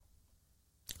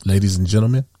Ladies and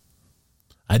gentlemen,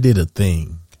 I did a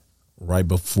thing right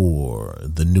before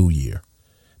the new year.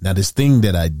 Now, this thing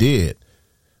that I did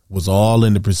was all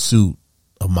in the pursuit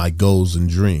of my goals and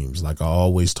dreams, like I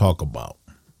always talk about.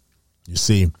 You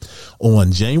see,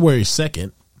 on January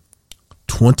 2nd,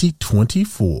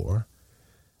 2024,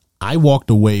 I walked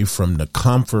away from the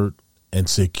comfort and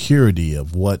security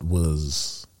of what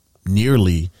was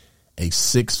nearly a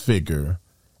six-figure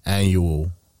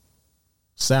annual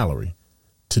salary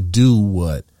to do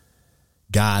what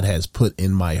God has put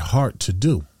in my heart to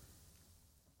do.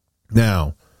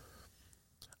 Now,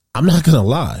 I'm not going to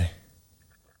lie.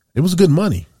 It was good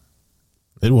money.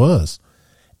 It was.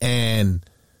 And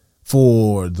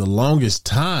for the longest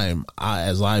time,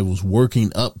 as I was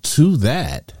working up to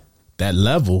that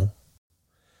level,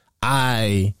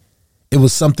 it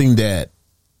was something that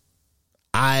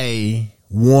I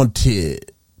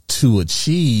wanted to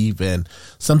achieve and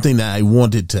something that I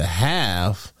wanted to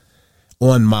have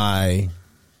on my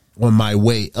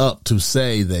way up to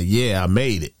say that, yeah, I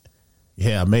made it.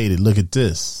 Yeah, I made it. Look at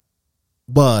this.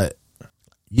 But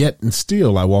yet and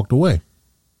still I walked away.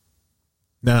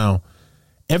 Now,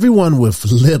 everyone with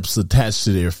lips attached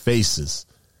to their faces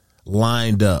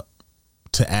lined up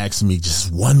to ask me just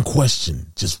one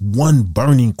question, just one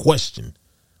burning question,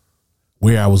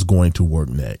 where I was going to work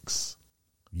next.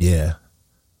 Yeah,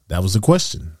 that was the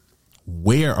question.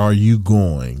 Where are you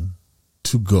going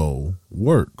to go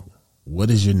work? What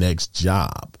is your next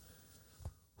job?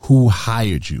 Who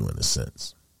hired you, in a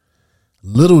sense?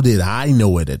 Little did I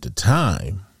know it at the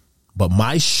time, but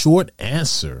my short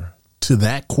answer to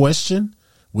that question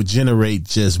would generate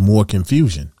just more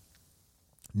confusion.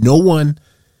 No one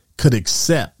could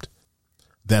accept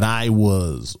that I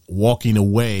was walking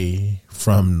away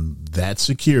from that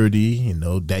security,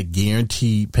 that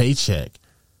guaranteed paycheck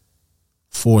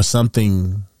for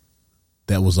something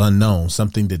that was unknown,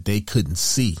 something that they couldn't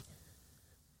see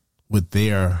with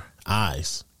their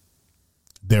eyes.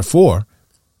 Therefore,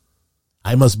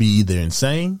 I must be either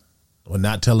insane or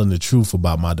not telling the truth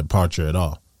about my departure at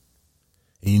all.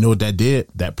 And you know what that did?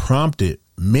 That prompted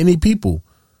many people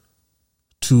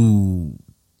to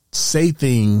say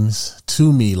things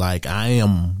to me like, I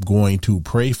am going to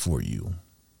pray for you.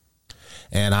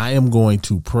 And I am going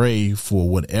to pray for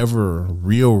whatever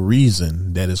real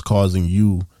reason that is causing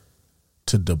you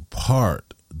to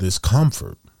depart this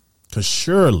comfort. Because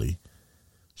surely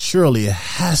it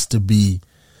has to be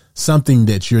something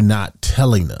that you're not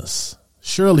telling us.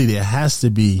 Surely there has to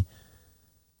be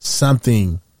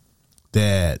something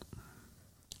that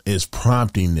is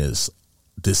prompting this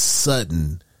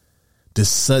sudden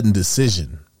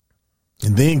decision.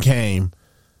 And then came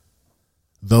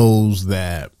those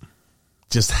that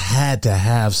just had to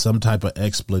have some type of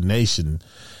explanation.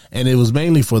 And it was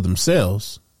mainly for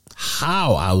themselves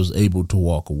how I was able to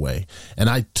walk away. And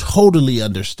I totally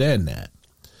understand that.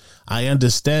 I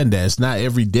understand that it's not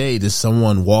every day that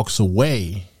someone walks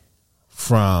away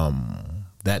from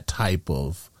that type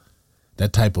of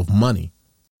money.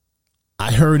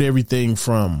 I heard everything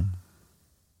from,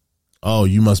 oh,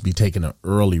 you must be taking an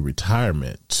early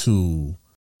retirement, to,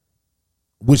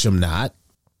 which I'm not,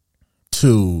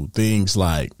 to things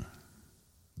like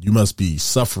you must be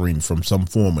suffering from some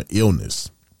form of illness.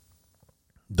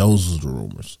 Those are the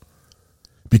rumors.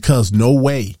 Because no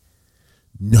way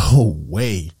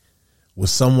would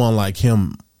someone like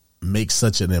him make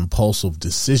such an impulsive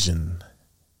decision,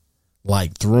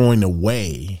 like throwing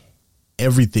away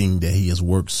everything that he has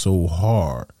worked so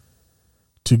hard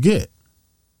to get.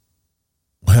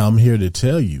 Well, I'm here to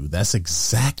tell you that's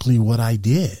exactly what I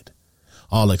did,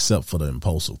 all except for the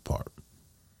impulsive part.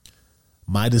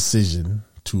 My decision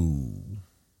to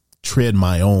tread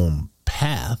my own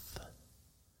path,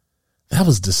 that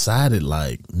was decided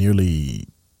like nearly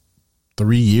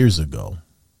 3 years ago.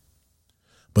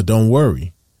 But don't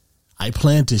worry, I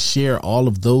plan to share all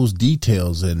of those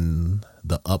details in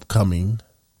the upcoming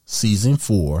season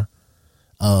 4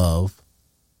 of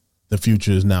the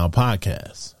Future Is Now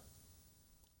podcast.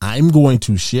 I'm going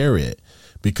to share it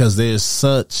because there's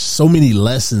so many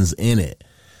lessons in it.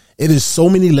 It is so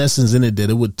many lessons in it that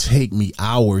it would take me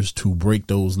hours to break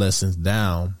those lessons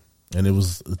down. And it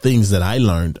was things that I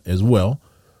learned as well.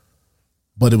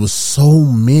 But it was so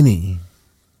many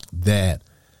that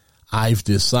I've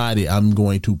decided I'm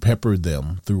going to pepper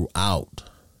them throughout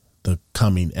the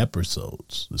coming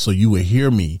episodes. So you will hear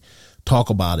me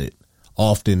talk about it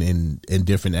often in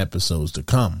different episodes to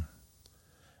come.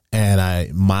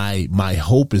 And my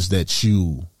hope is that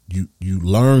you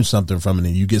learn something from it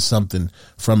and you get something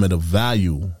from it of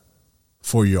value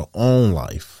for your own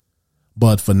life.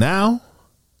 But for now,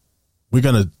 we're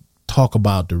going to talk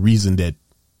about the reason that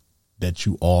that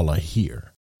you all are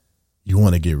here. You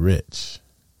want to get rich.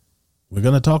 We're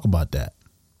going to talk about that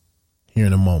here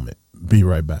in a moment. Be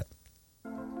right back.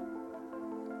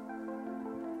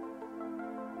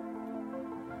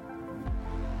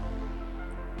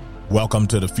 Welcome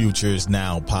to the Future is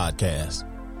Now podcast.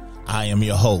 I am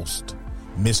your host,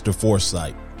 Mr.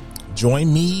 Foresight.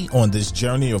 Join me on this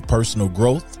journey of personal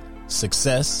growth,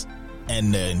 success,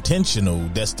 and the intentional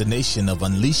destination of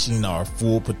unleashing our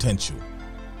full potential.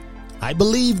 I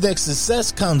believe that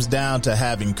success comes down to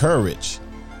having courage,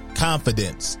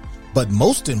 confidence, but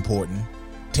most important,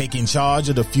 taking charge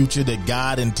of the future that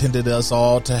God intended us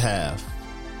all to have.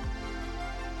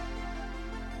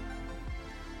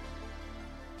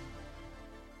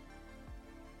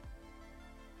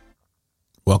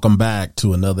 Welcome back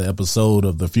to another episode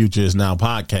of the Future is Now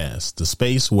podcast, the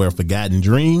space where forgotten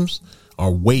dreams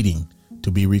are waiting to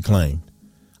be reclaimed.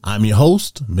 I'm your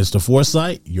host, Mr.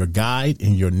 Foresight, your guide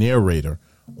and your narrator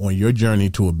on your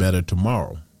journey to a better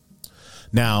tomorrow.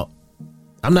 Now,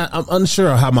 I'm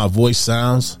unsure how my voice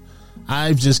sounds.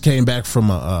 I've just came back from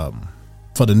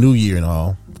for the new year and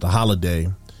all, the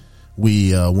holiday.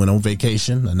 We went on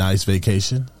vacation, a nice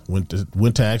vacation. Went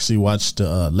to actually watch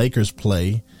the Lakers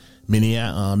play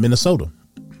Minnesota.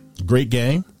 Great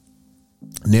game,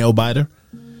 nail biter.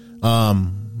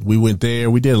 We went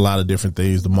there. We did a lot of different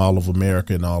things, the Mall of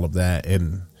America and all of that.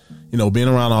 And, you know, being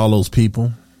around all those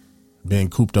people,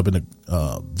 being cooped up in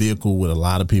a vehicle with a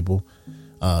lot of people,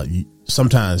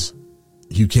 sometimes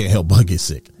you can't help but get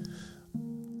sick.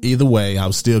 Either way, I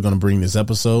was still going to bring this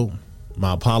episode.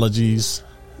 My apologies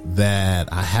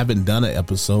that I haven't done an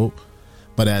episode,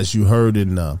 but as you heard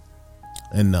in the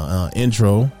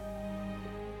intro,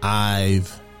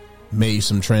 I've made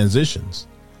some transitions,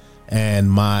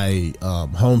 and my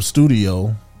home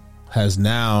studio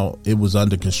it was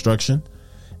under construction,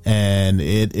 and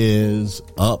it is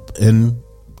up and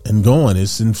going.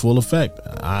 It's in full effect.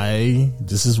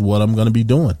 This is what I'm going to be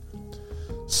doing.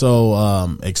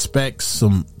 So expect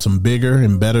some bigger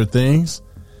and better things.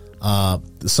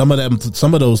 Some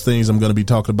of those things I'm going to be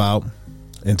talking about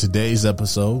in today's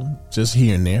episode, just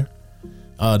here and there.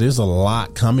 There's a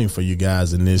lot coming for you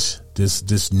guys in this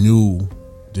new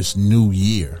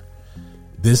year.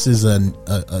 This is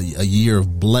a year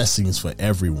of blessings for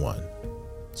everyone.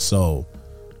 So,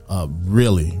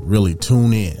 really, really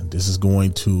tune in. This is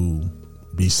going to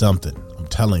be something. I'm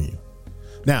telling you.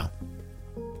 Now,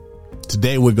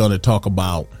 today we're going to talk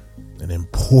about an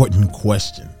important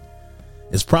question.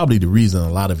 It's probably the reason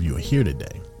a lot of you are here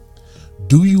today.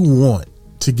 Do you want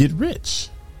to get rich?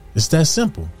 It's that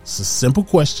simple. It's a simple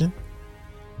question,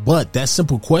 but that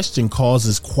simple question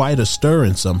causes quite a stir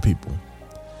in some people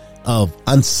of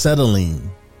unsettling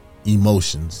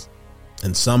emotions.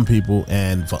 And some people,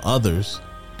 and for others,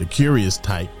 the curious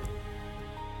type,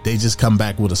 they just come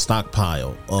back with a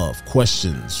stockpile of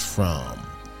questions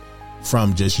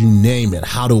from just, you name it.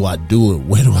 How do I do it?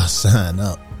 Where do I sign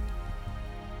up?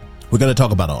 We're going to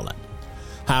talk about all that.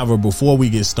 However, before we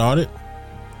get started,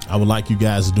 I would like you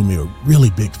guys to do me a really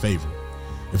big favor.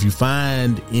 If you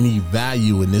find any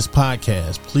value in this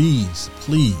podcast,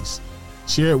 please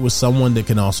share it with someone that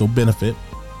can also benefit.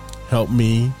 Help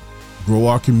me grow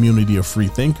our community of free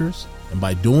thinkers. And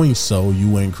by doing so, you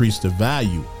will increase the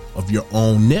value of your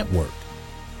own network.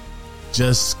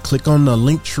 Just click on the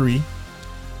Linktree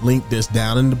link that's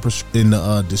down in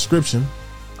the description,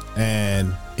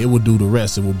 and it will do the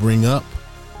rest. It will bring up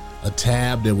a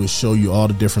tab that will show you all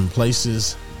the different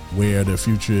places where the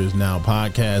Future is Now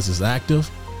podcast is active.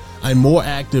 I'm more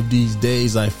active these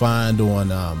days, I find, on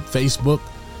Facebook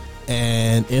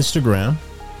and Instagram,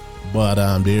 but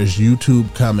there's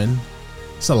YouTube coming.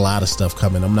 It's a lot of stuff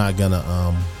coming. I'm not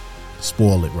gonna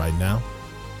spoil it right now.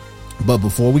 But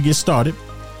before we get started,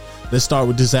 let's start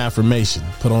with this affirmation.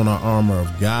 Put on our armor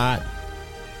of God,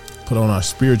 put on our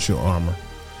spiritual armor,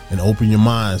 and open your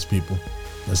minds, people.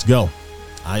 Let's go.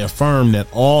 I affirm that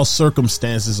all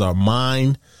circumstances are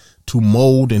mine to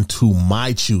mold into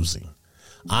my choosing.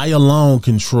 I alone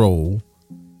control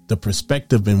the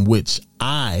perspective in which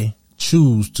I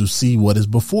choose to see what is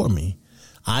before me.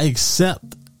 I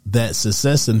accept that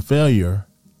success and failure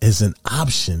is an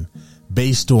option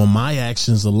based on my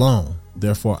actions alone.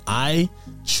 Therefore, I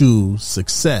choose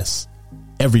success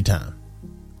every time.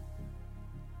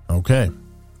 Okay.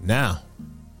 Now,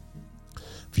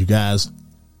 if you guys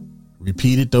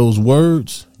repeated those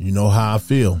words, you know how I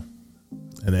feel.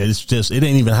 And it ain't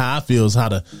even how I feel, it's how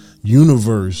the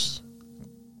universe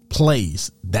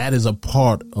plays. That is a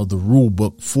part of the rule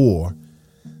book for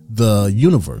the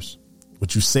universe.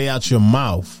 What you say out your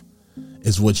mouth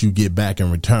is what you get back in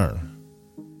return.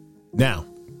 Now,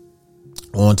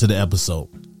 on to the episode.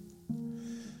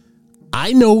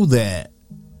 I know that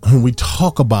when we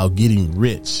talk about getting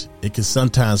rich, it can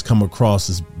sometimes come across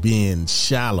as being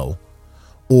shallow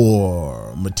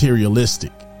or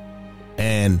materialistic.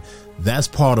 And that's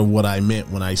part of what I meant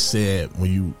when I said,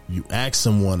 when you ask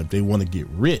someone if they want to get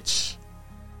rich,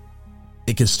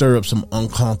 it can stir up some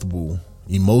uncomfortable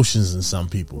emotions in some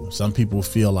people. Some people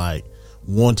feel like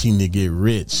wanting to get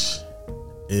rich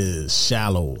is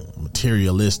shallow,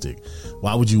 materialistic.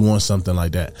 Why would you want something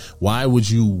like that? Why would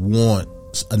you want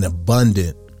an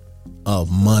abundance of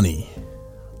money,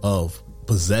 of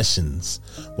possessions?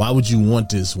 Why would you want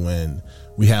this when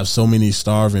we have so many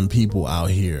starving people out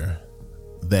here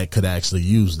that could actually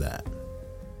use that?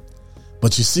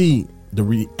 But you see, the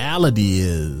reality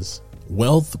is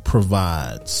wealth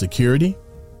provides security,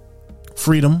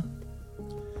 freedom,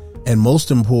 and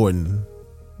most important,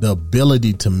 the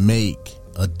ability to make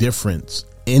a difference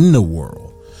in the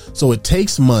world. So it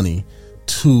takes money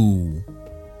to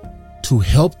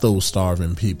help those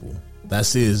starving people.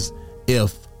 That is,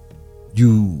 if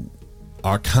you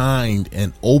are kind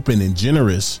and open and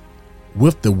generous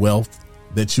with the wealth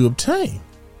that you obtain.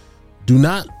 Do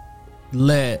not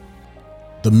let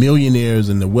the millionaires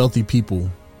and the wealthy people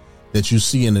that you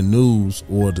see in the news,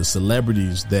 or the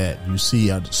celebrities that you see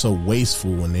are so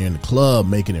wasteful when they're in the club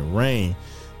making it rain.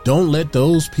 Don't let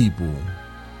those people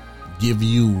give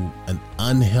you an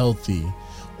unhealthy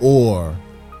or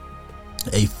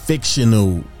a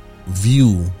fictional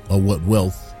view of what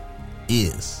wealth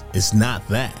is. It's not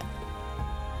that.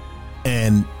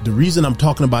 And the reason I'm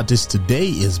talking about this today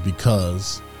is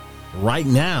because right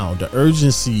now, the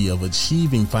urgency of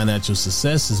achieving financial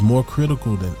success is more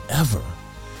critical than ever.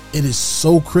 It is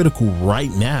so critical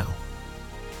right now.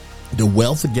 The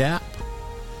wealth gap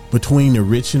between the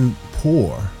rich and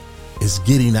poor is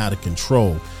getting out of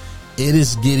control. It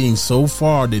is getting so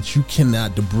far that you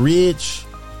cannot, the bridge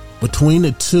between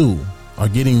the two are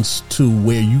getting to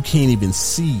where you can't even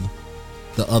see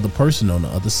the other person on the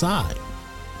other side.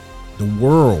 The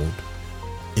world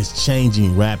is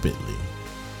changing rapidly.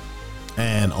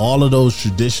 And all of those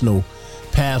traditional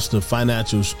paths to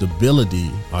financial stability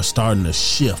are starting to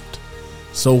shift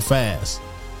so fast.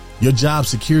 Your job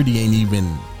security ain't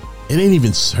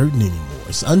even certain anymore.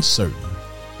 It's uncertain.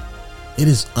 It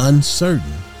is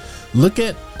uncertain. Look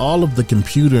at all of the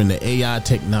computer and the AI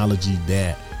technology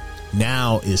that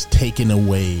now is taking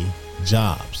away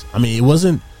jobs. I mean, it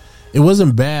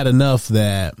wasn't bad enough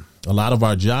that a lot of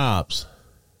our jobs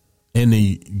in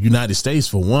the United States,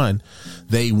 for one,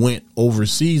 they went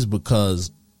overseas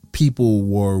because people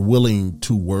were willing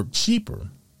to work cheaper.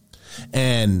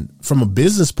 And from a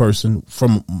business person,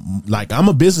 I'm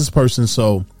a business person,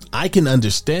 so I can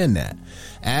understand that.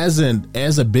 As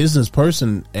a business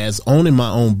person, as owning my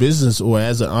own business or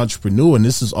as an entrepreneur, and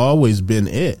this has always been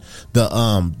it.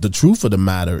 The truth of the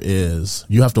matter is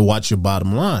you have to watch your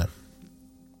bottom line.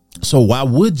 So why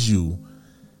wouldn't you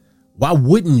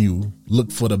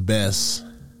look for the best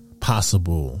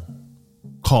possible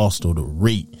cost or the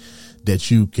rate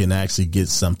that you can actually get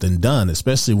something done,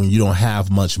 especially when you don't have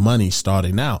much money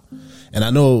starting out? And I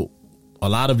know a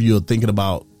lot of you are thinking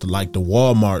about like the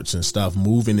Walmarts and stuff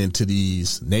moving into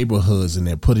these neighborhoods, and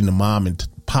they're putting the mom and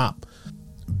pop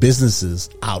businesses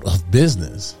out of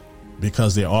business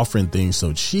because they're offering things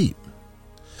so cheap.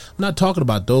 I'm not talking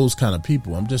about those kind of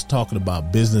people. I'm just talking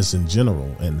about business in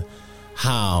general, and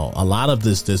how a lot of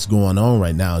this that's going on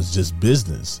right now is just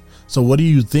business. So what do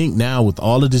you think now with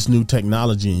all of this new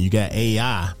technology, and you got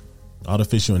AI,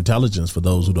 artificial intelligence, for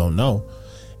those who don't know,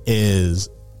 is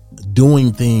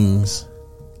doing things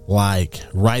like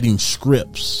writing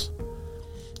scripts,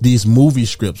 these movie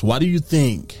scripts. Why do you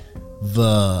think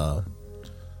the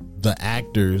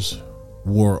actors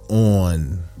were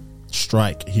on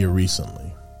strike here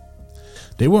recently?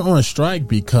 They were on strike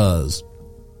because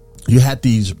you had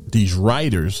these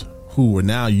writers who were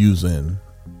now using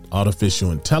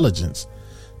artificial intelligence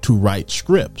to write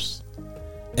scripts,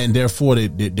 and therefore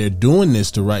they're doing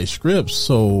this to write scripts.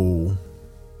 So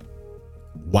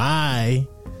why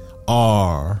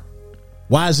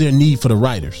is there a need for the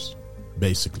writers,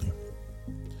 basically,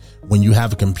 when you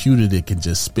have a computer that can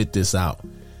just spit this out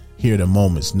here at a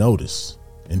moment's notice?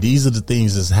 And these are the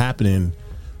things that's happening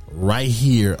right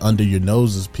here under your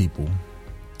noses, people,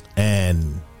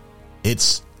 and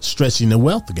it's stretching the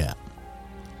wealth gap.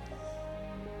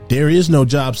 There is no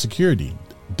job security.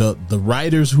 The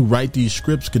writers who write these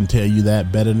scripts can tell you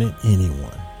that better than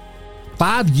anyone.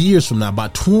 5 years from now, by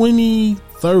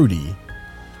 2030,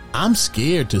 I'm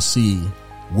scared to see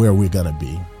where we're going to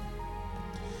be.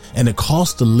 And the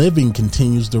cost of living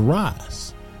continues to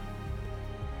rise.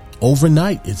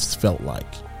 Overnight, it's felt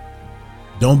like.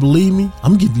 Don't believe me?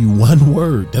 I'm gonna give you one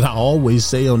word that I always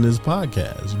say on this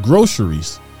podcast: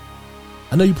 groceries.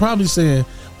 I know you're probably saying,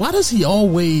 why does he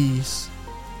always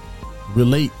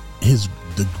relate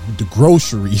the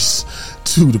groceries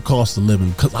to the cost of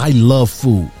living? Because I love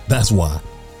food. That's why.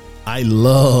 I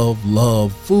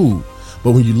love food.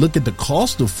 But when you look at the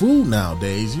cost of food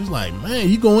nowadays, you're like, man,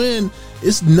 you go in,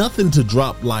 it's nothing to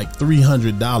drop like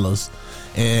 $300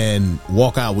 and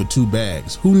walk out with 2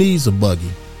 bags. Who needs a buggy?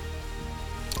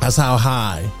 That's how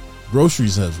high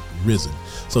groceries have risen.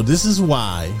 So this is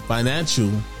why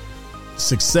financial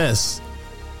success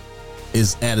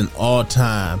is at an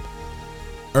all-time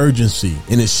urgency,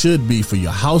 and it should be for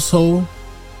your household,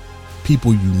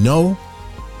 people you know.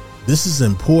 This is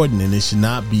important, and it should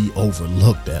not be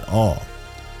overlooked at all.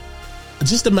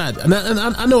 Just imagine, and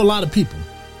I know a lot of people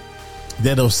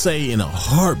that'll say in a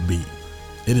heartbeat,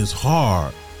 it is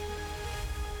hard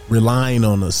relying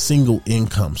on a single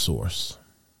income source.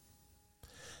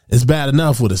 It's bad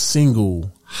enough with a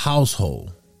single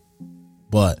household,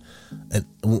 but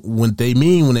what they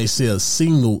mean when they say a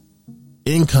single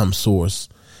income source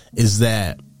is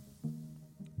that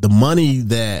the money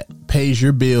that pays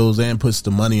your bills and puts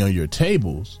the money on your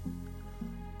tables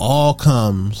all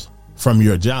comes from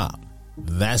your job.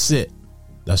 That's it.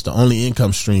 That's the only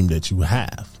income stream that you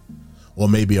have. Or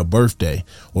maybe a birthday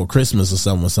or Christmas or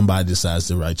something when somebody decides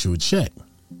to write you a check.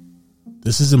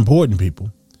 This is important,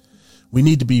 people. We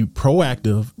need to be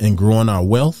proactive in growing our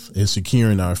wealth and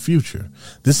securing our future.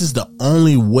 This is the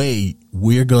only way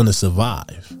we're going to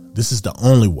survive. This is the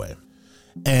only way.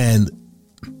 And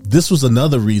this was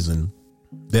another reason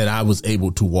that I was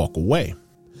able to walk away,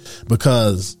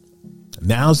 because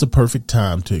now's the perfect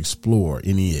time to explore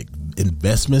any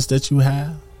investments that you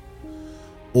have,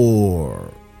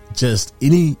 or just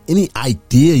any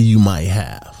idea you might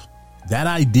have. That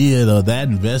idea or that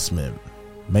investment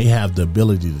may have the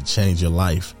ability to change your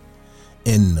life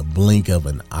in the blink of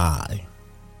an eye.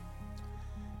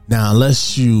 Now,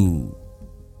 unless you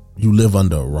live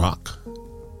under a rock,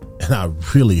 and I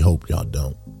really hope y'all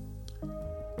don't,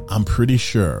 I'm pretty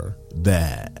sure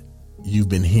that you've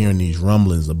been hearing these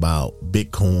rumblings about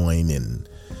Bitcoin and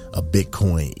a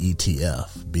Bitcoin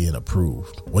ETF being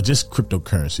approved, or just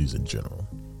cryptocurrencies in general.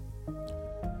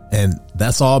 And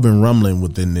that's all been rumbling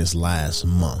within this last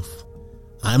month.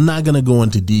 I'm not going to go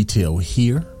into detail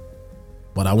here,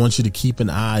 but I want you to keep an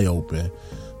eye open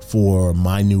for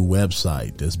my new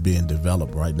website that's being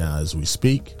developed right now as we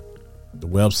speak. The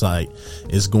website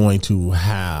is going to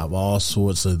have all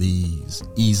sorts of these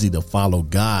easy to follow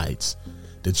guides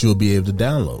that you'll be able to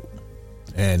download.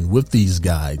 And with these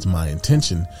guides, my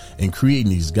intention in creating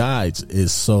these guides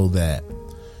is so that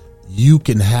you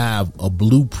can have a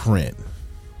blueprint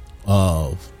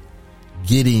of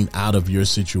getting out of your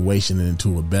situation and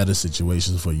into a better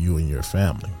situation for you and your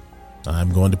family.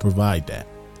 I'm going to provide that.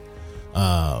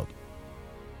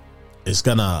 It's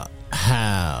going to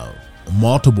have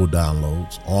multiple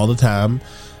downloads all the time,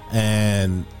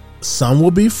 and some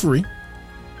will be free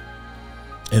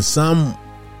and some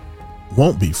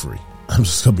won't be free. I'm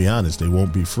just going to be honest. They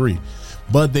won't be free,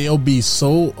 but they'll be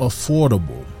so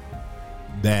affordable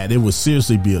that it would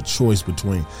seriously be a choice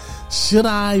between, should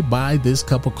I buy this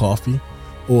cup of coffee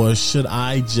or should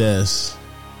I just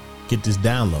get this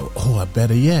download? Oh,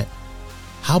 better yet,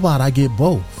 how about I get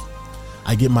both?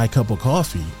 I get my cup of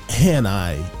coffee and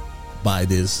I buy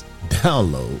this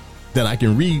download that I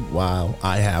can read while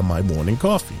I have my morning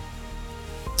coffee.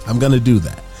 I'm going to do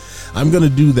that. I'm going to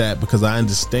do that because I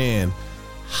understand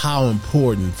how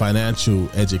important financial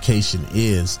education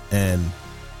is, and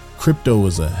crypto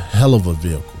is a hell of a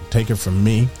vehicle. Take it from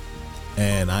me.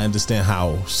 And I understand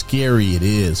how scary it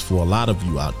is for a lot of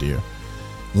you out there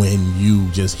when you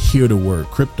just hear the word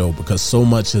crypto, because so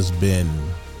much has been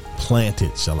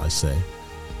planted, shall I say,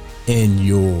 in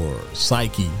your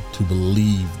psyche to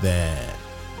believe that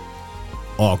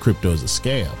all crypto is a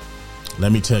scam.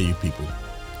 Let me tell you, people,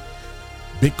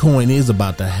 Bitcoin is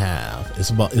about to have,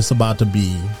 it's about to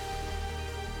be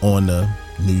on the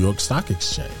New York Stock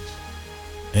Exchange.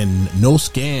 And no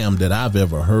scam that I've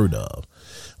ever heard of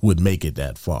would make it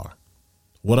that far.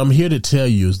 What I'm here to tell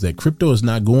you is that crypto is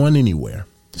not going anywhere.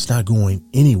 It's not going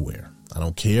anywhere. I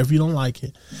don't care if you don't like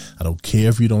it. I don't care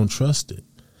if you don't trust it.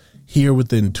 Here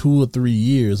within 2 or 3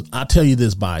 years, I'll tell you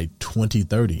this, by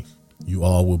 2030, you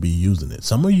all will be using it.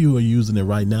 Some of you are using it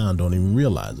right now and don't even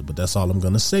realize it, but that's all I'm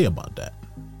going to say about that.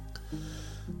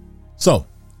 So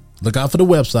look out for the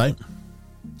website,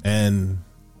 and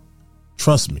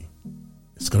trust me,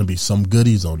 it's going to be some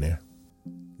goodies on there.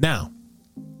 Now,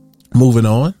 moving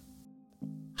on,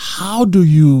 how do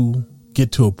you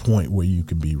get to a point where you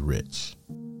can be rich?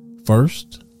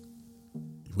 First,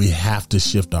 we have to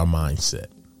shift our mindset.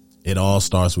 It all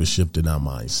starts with shifting our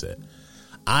mindset.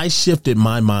 I shifted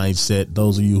my mindset.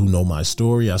 Those of you who know my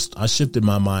story, I shifted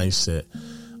my mindset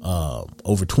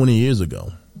over 20 years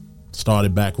ago.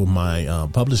 Started back with my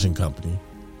publishing company.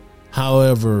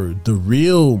 However, the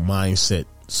real mindset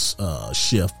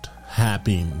shift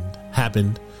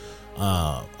happened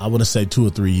I want to say 2 or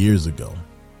 3 years ago.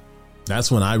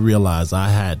 That's when I realized I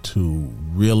had to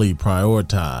really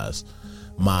prioritize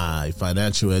my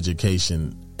financial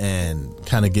education and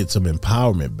kind of get some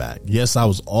empowerment back. Yes, I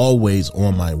was always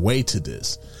on my way to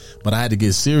this, but I had to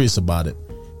get serious about it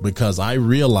because I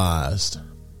realized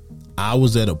I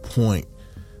was at a point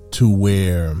to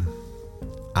where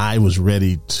I was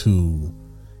ready to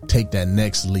take that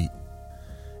next leap.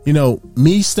 You know,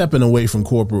 me stepping away from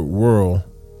corporate world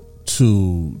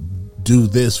to do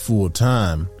this full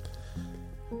time,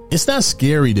 it's not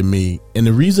scary to me. And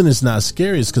the reason it's not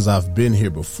scary is because I've been here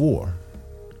before.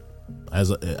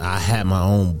 I had my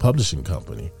own publishing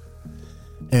company,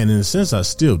 and in a sense I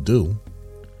still do.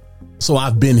 So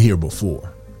I've been here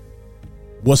before.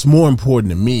 What's more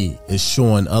important to me is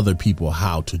showing other people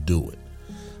how to do it,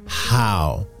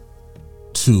 how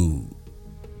to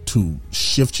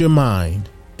shift your mind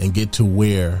and get to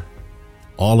where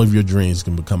all of your dreams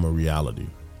can become a reality.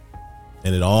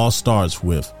 And it all starts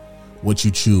with what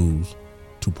you choose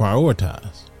to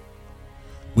prioritize.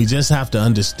 We just have to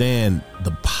understand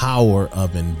the power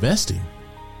of investing,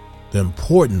 the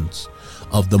importance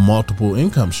of the multiple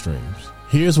income streams.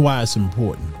 Here's why it's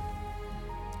important.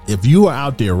 If you are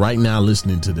out there right now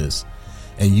listening to this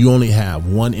and you only have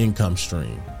one income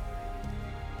stream,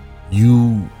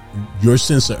 your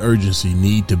sense of urgency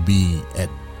need to be at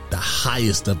the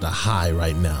highest of the high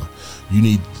right now. You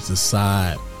need to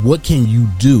decide, what can you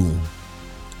do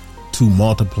to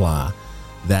multiply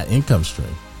that income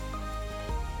stream?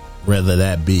 Whether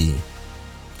that be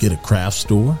get a craft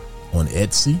store on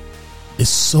Etsy. There's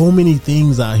so many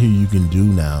things out here you can do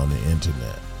now on the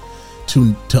internet.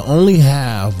 To only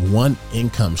have one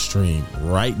income stream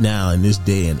right now in this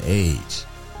day and age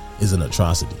is an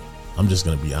atrocity. I'm just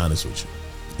going to be honest with you.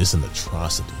 It's an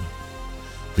atrocity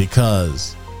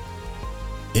because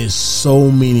there's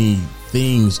so many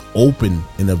things open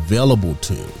and available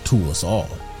to us all.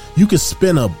 You could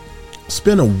spin a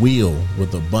wheel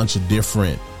with a bunch of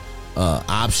different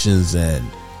options and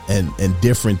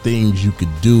different things you could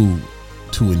do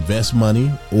to invest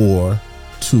money or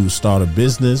to start a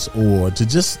business or to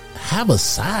just have a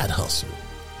side hustle.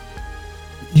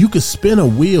 You could spin a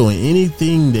wheel and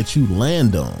anything that you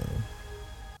land on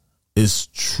is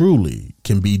truly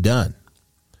can be done.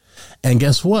 And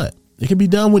guess what? It can be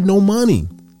done with no money.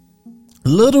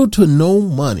 Little to no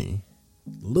money.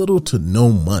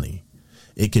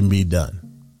 It can be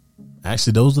done.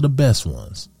 Actually, those are the best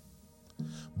ones.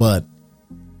 But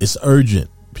it's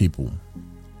urgent, people,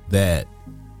 that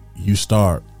you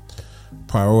start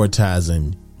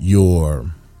prioritizing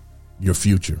your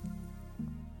future.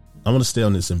 I'm going to stay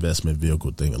on this investment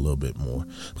vehicle thing a little bit more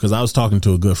because I was talking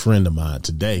to a good friend of mine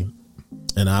today,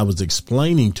 and I was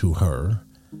explaining to her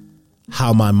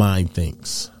how my mind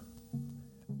thinks.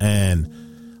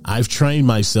 And I've trained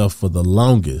myself for the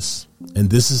longest, and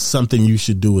this is something you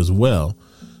should do as well.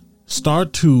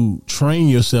 Start to train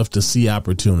yourself to see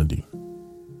opportunity.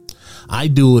 I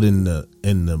do it in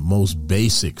the most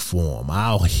basic form.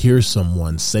 I'll hear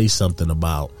someone say something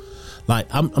about, like,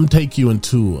 I'm taking you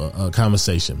into a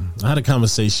conversation. I had a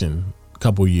conversation a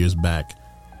couple of years back,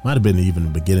 might have been even the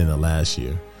beginning of last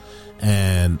year,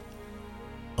 and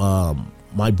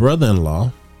my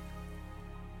brother-in-law,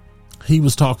 he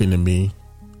was talking to me,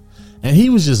 and he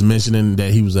was just mentioning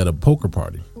that he was at a poker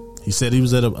party. He said he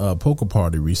was at a poker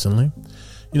party recently,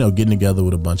 getting together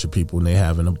with a bunch of people, and they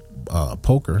having a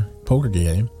poker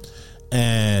game.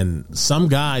 And some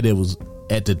guy that was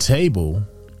at the table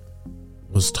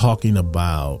was talking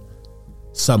about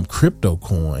some crypto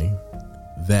coin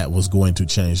that was going to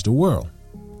change the world.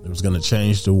 It was going to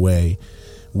change the way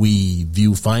we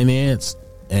view finance,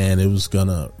 and it was going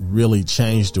to really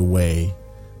change the way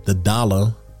the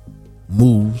dollar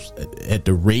moves at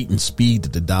the rate and speed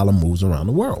that the dollar moves around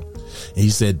the world. And he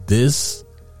said this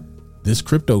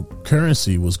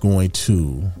cryptocurrency was going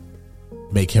to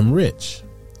make him rich.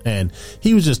 And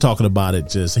he was just talking about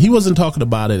it. He wasn't talking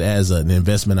about it as an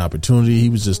investment opportunity. He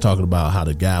was just talking about how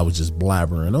the guy was just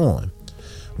blabbering on.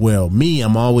 Well,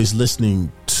 I'm always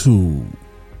listening to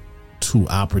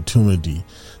opportunity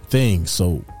things.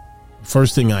 So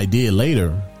first thing I did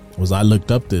later was I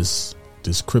looked up this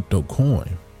crypto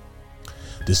coin,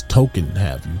 this token,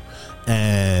 have you,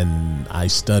 and I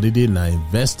studied it and I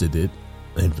invested it.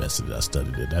 I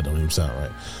studied it. That don't even sound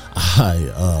right.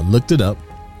 I looked it up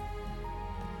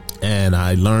and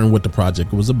I learned what the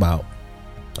project was about.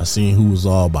 I seen who was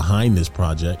all behind this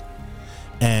project,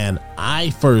 and I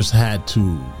first had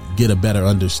to get a better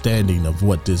understanding of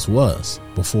what this was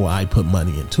before I put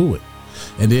money into it.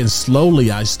 And then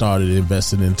slowly I started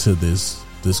investing into this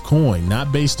coin,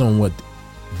 not based on what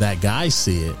that guy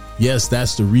said. Yes,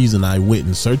 that's the reason I went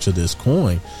in search of this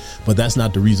coin, but that's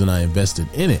not the reason I invested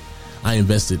in it. I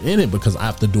invested in it because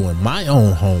after doing my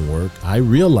own homework, I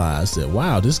realized that,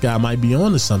 wow, this guy might be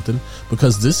onto something,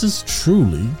 because this is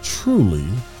truly, truly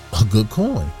a good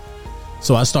coin.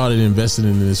 So I started investing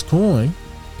in this coin,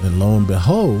 and lo and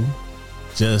behold,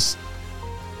 just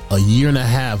a year and a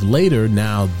half later,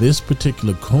 now this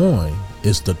particular coin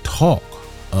is the talk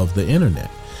of the internet.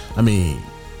 I mean,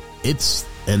 it's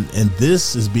and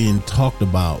this is being talked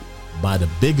about by the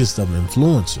biggest of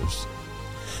influencers.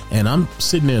 And I'm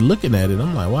sitting there looking at it.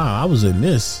 I'm like, wow, I was in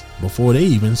this before they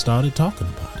even started talking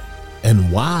about it.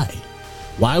 And why?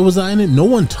 Why was I in it? No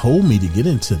one told me to get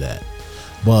into that.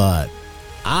 But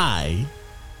I'm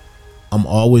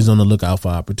always on the lookout for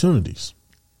opportunities.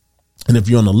 And if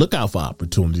you're on the lookout for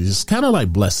opportunities, it's kind of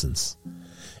like blessings.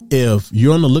 If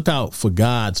you're on the lookout for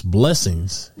God's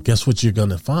blessings, guess what you're going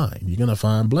to find? You're going to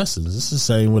find blessings. It's the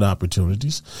same with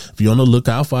opportunities. If you're on the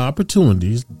lookout for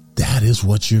opportunities, that is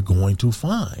what you're going to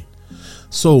find.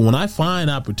 So when I find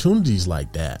opportunities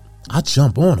like that, I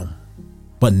jump on them,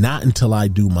 but not until I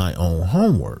do my own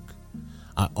homework.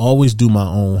 I always do my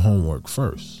own homework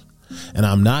first. And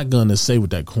I'm not going to say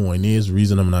what that coin is. The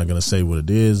reason I'm not going to say what it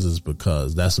is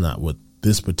because that's not what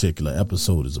this particular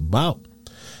episode is about.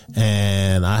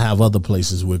 And I have other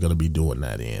places we're going to be doing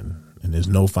that in. And there's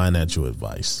no financial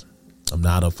advice. I'm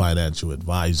not a financial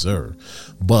advisor,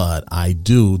 but I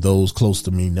do, those close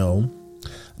to me know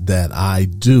that I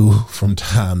do from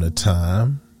time to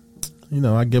time,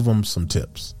 I give them some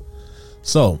tips.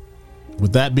 So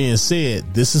with that being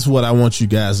said, this is what I want you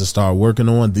guys to start working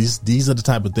on. These are the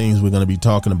type of things we're going to be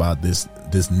talking about this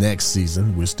next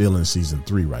season. We're still in season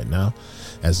 3 right now,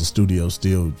 as the studio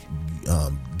still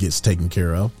gets taken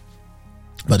care of,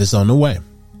 but it's on the way.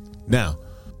 Now,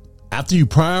 after you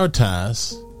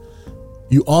prioritize,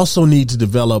 you also need to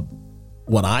develop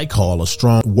what I call a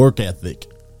strong work ethic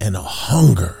and a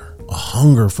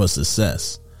hunger for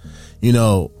success.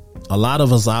 A lot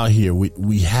of us out here,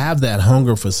 we have that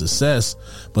hunger for success,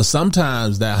 but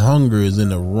sometimes that hunger is in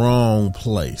the wrong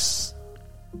place.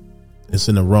 It's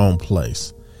in the wrong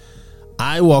place.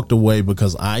 I walked away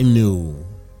because I knew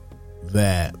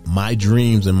that my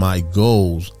dreams and my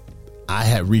goals, I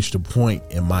had reached a point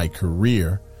in my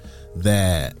career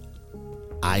that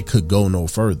I could go no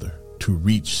further to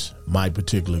reach my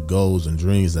particular goals and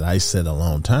dreams that I set a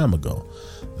long time ago.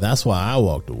 That's why I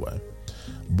walked away.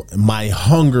 My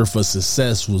hunger for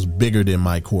success was bigger than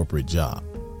my corporate job.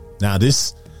 Now,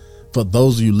 this, for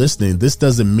those of you listening, this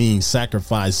doesn't mean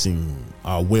sacrificing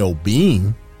our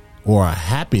well-being or our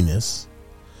happiness.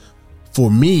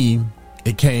 For me,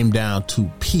 it came down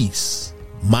to peace.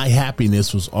 My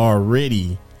happiness was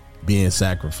already being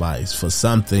sacrificed for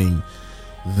something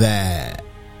that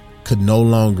could no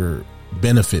longer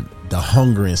benefit the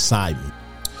hunger inside me.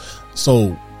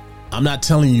 So I'm not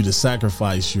telling you to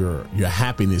sacrifice your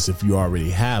happiness if you already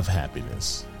have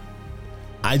happiness.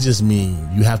 I just mean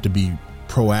you have to be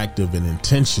proactive and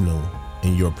intentional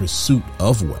in your pursuit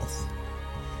of wealth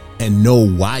and know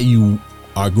why you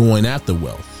are going after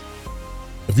wealth.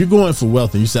 If you're going for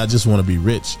wealth and you say, I just want to be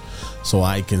rich so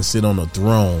I can sit on a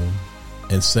throne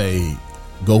and say,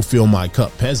 go fill my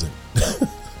cup, peasant.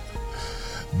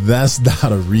 That's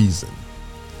not a reason.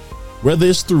 Whether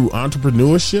it's through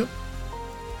entrepreneurship,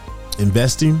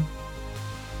 investing,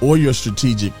 or your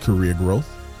strategic career growth,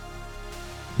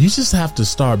 you just have to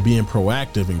start being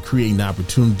proactive and creating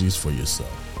opportunities for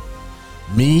yourself.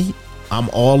 Me, I'm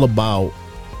all about,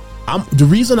 the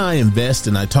reason I invest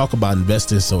and I talk about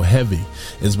investing so heavy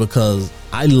is because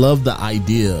I love the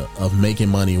idea of making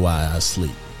money while I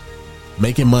sleep.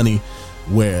 Making money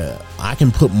where I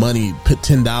can put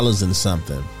 $10 in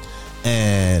something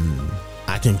and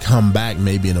I can come back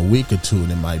maybe in a week or two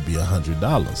and it might be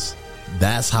 $100.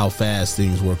 That's how fast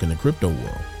things work in the crypto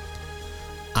world.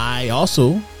 I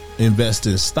also invest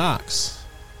in stocks,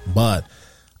 but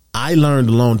I learned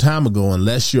a long time ago,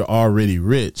 unless you're already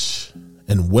rich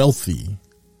and wealthy,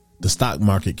 the stock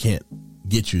market can't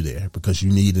get you there because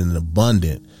you need an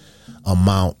abundant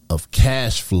amount of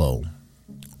cash flow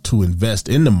to invest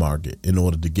in the market in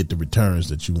order to get the returns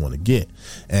that you want to get.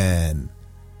 And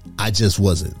I just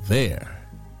wasn't there.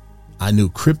 I knew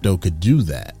crypto could do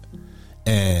that.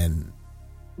 And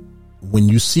when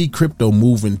you see crypto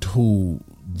moving to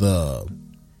the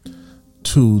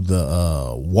to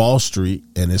the Wall Street,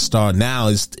 and it's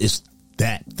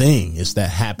that thing. It's that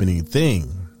happening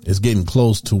thing. It's getting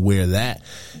close to where that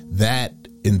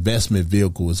investment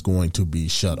vehicle is going to be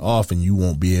shut off, and you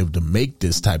won't be able to make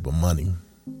this type of money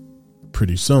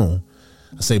pretty soon.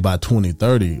 I say by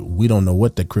 2030, we don't know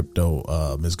what the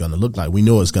crypto is going to look like. We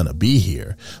know it's going to be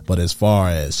here, but as far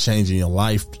as changing your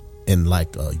life in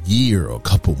like a year or a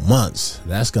couple months,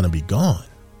 that's going to be gone.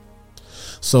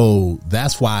 So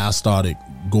that's why I started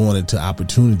going into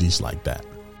opportunities like that.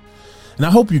 And I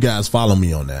hope you guys follow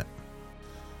me on that.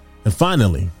 And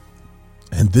finally,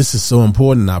 and this is so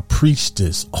important, I preach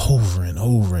this over and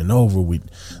over and over, with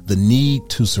the need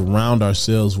to surround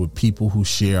ourselves with people who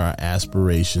share our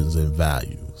aspirations and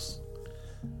values.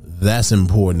 That's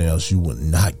important, else you will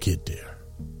not get there.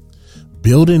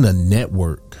 Building a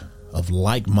network of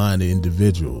like-minded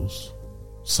individuals,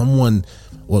 someone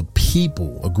or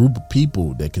people, a group of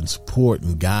people that can support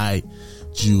and guide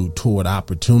you toward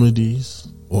opportunities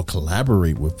or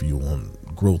collaborate with you on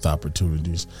growth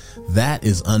opportunities, that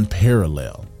is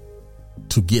unparalleled.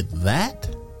 To get that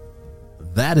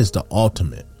is the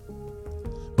ultimate.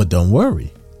 But don't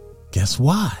worry. Guess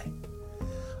why?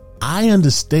 I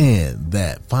understand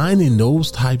that finding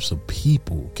those types of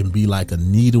people can be like a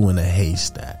needle in a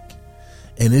haystack.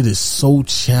 And it is so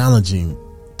challenging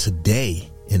today,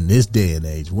 in this day and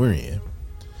age we're in,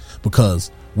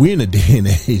 because we're in a day and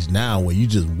age now where you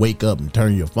just wake up and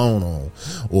turn your phone on,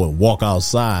 or walk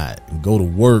outside and go to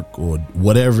work, or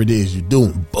whatever it is you're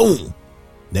doing. Boom.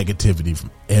 Negativity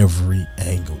from every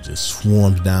angle just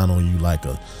swarms down on you like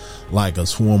a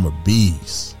swarm of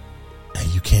bees, and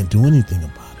you can't do anything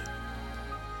about it.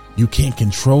 You can't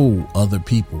control other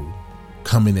people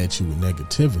coming at you with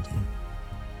negativity,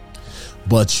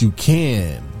 but you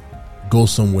can go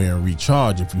somewhere and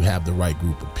recharge if you have the right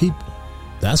group of people.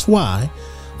 That's why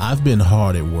I've been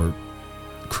hard at work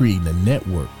creating a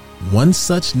network, one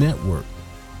such network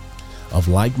of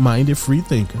like-minded free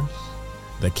thinkers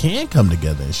that can come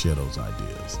together and share those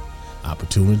ideas,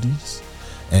 opportunities,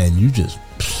 and you just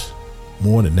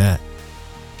more than that.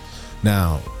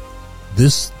 Now,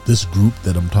 this group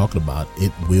that I'm talking about,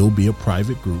 it will be a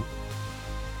private group,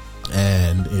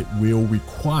 and it will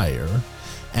require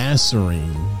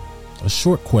answering a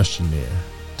short questionnaire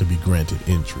to be granted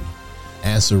entry.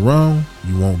 Answer wrong,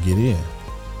 you won't get in.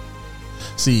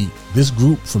 See, this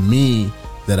group for me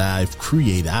that I've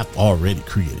already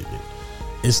created it.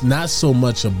 It's not so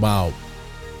much about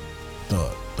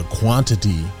the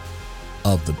quantity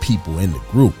of the people in the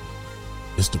group.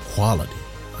 It's the quality.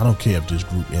 I don't care if this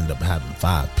group end up having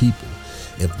 5 people.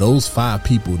 If those 5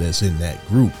 people that's in that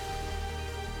group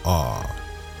are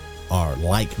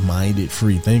like-minded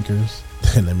free thinkers,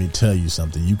 then let me tell you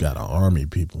something. You got an army,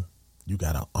 people. You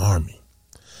got an army.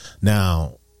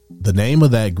 Now, the name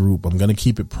of that group, I'm going to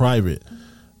keep it private.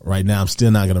 Right now, I'm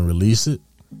still not going to release it,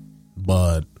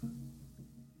 but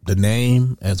the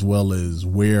name as well as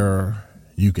where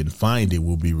you can find it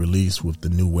will be released with the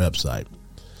new website.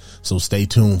 So stay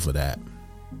tuned for that.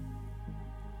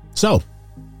 So,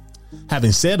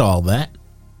 having said all that,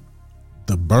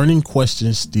 the burning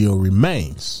question still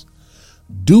remains.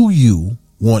 Do you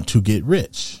want to get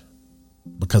rich?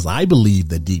 Because I believe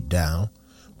that deep down,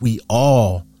 we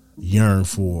all yearn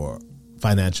for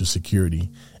financial security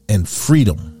and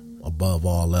freedom above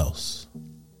all else.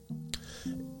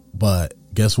 But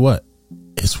guess what?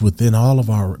 It's within all of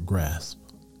our grasp.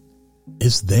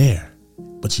 It's there,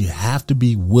 but you have to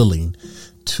be willing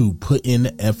to put in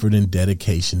the effort and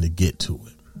dedication to get to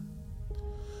it.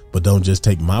 But don't just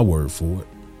take my word for it.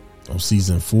 On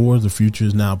season 4 of the Future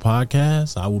Is Now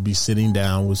podcast, I will be sitting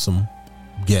down with some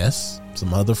guests,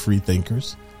 some other free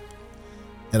thinkers,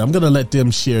 and I'm going to let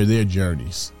them share their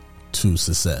journeys to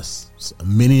success. So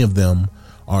many of them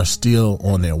are still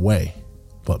on their way,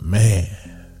 but man,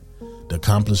 the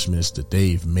accomplishments that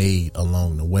they've made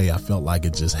along the way, I felt like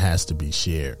it just has to be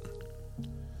shared.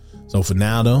 So for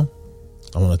now, though,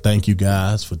 I want to thank you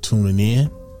guys for tuning in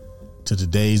to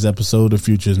today's episode of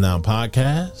Future Is Now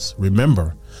podcast.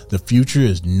 Remember, the future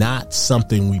is not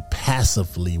something we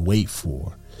passively wait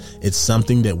for. It's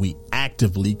something that we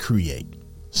actively create.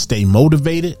 Stay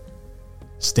motivated,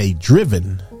 stay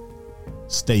driven,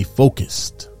 stay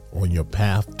focused on your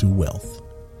path to wealth.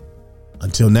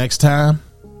 Until next time,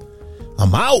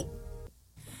 I'm out.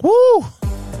 Woo!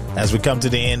 As we come to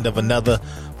the end of another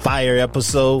fire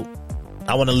episode,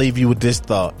 I want to leave you with this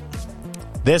thought.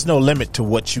 There's no limit to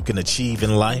what you can achieve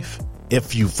in life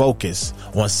if you focus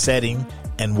on setting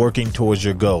and working towards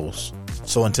your goals.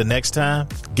 So until next time,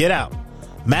 get out,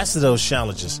 master those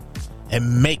challenges,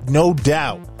 and make no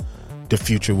doubt the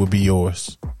future will be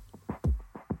yours.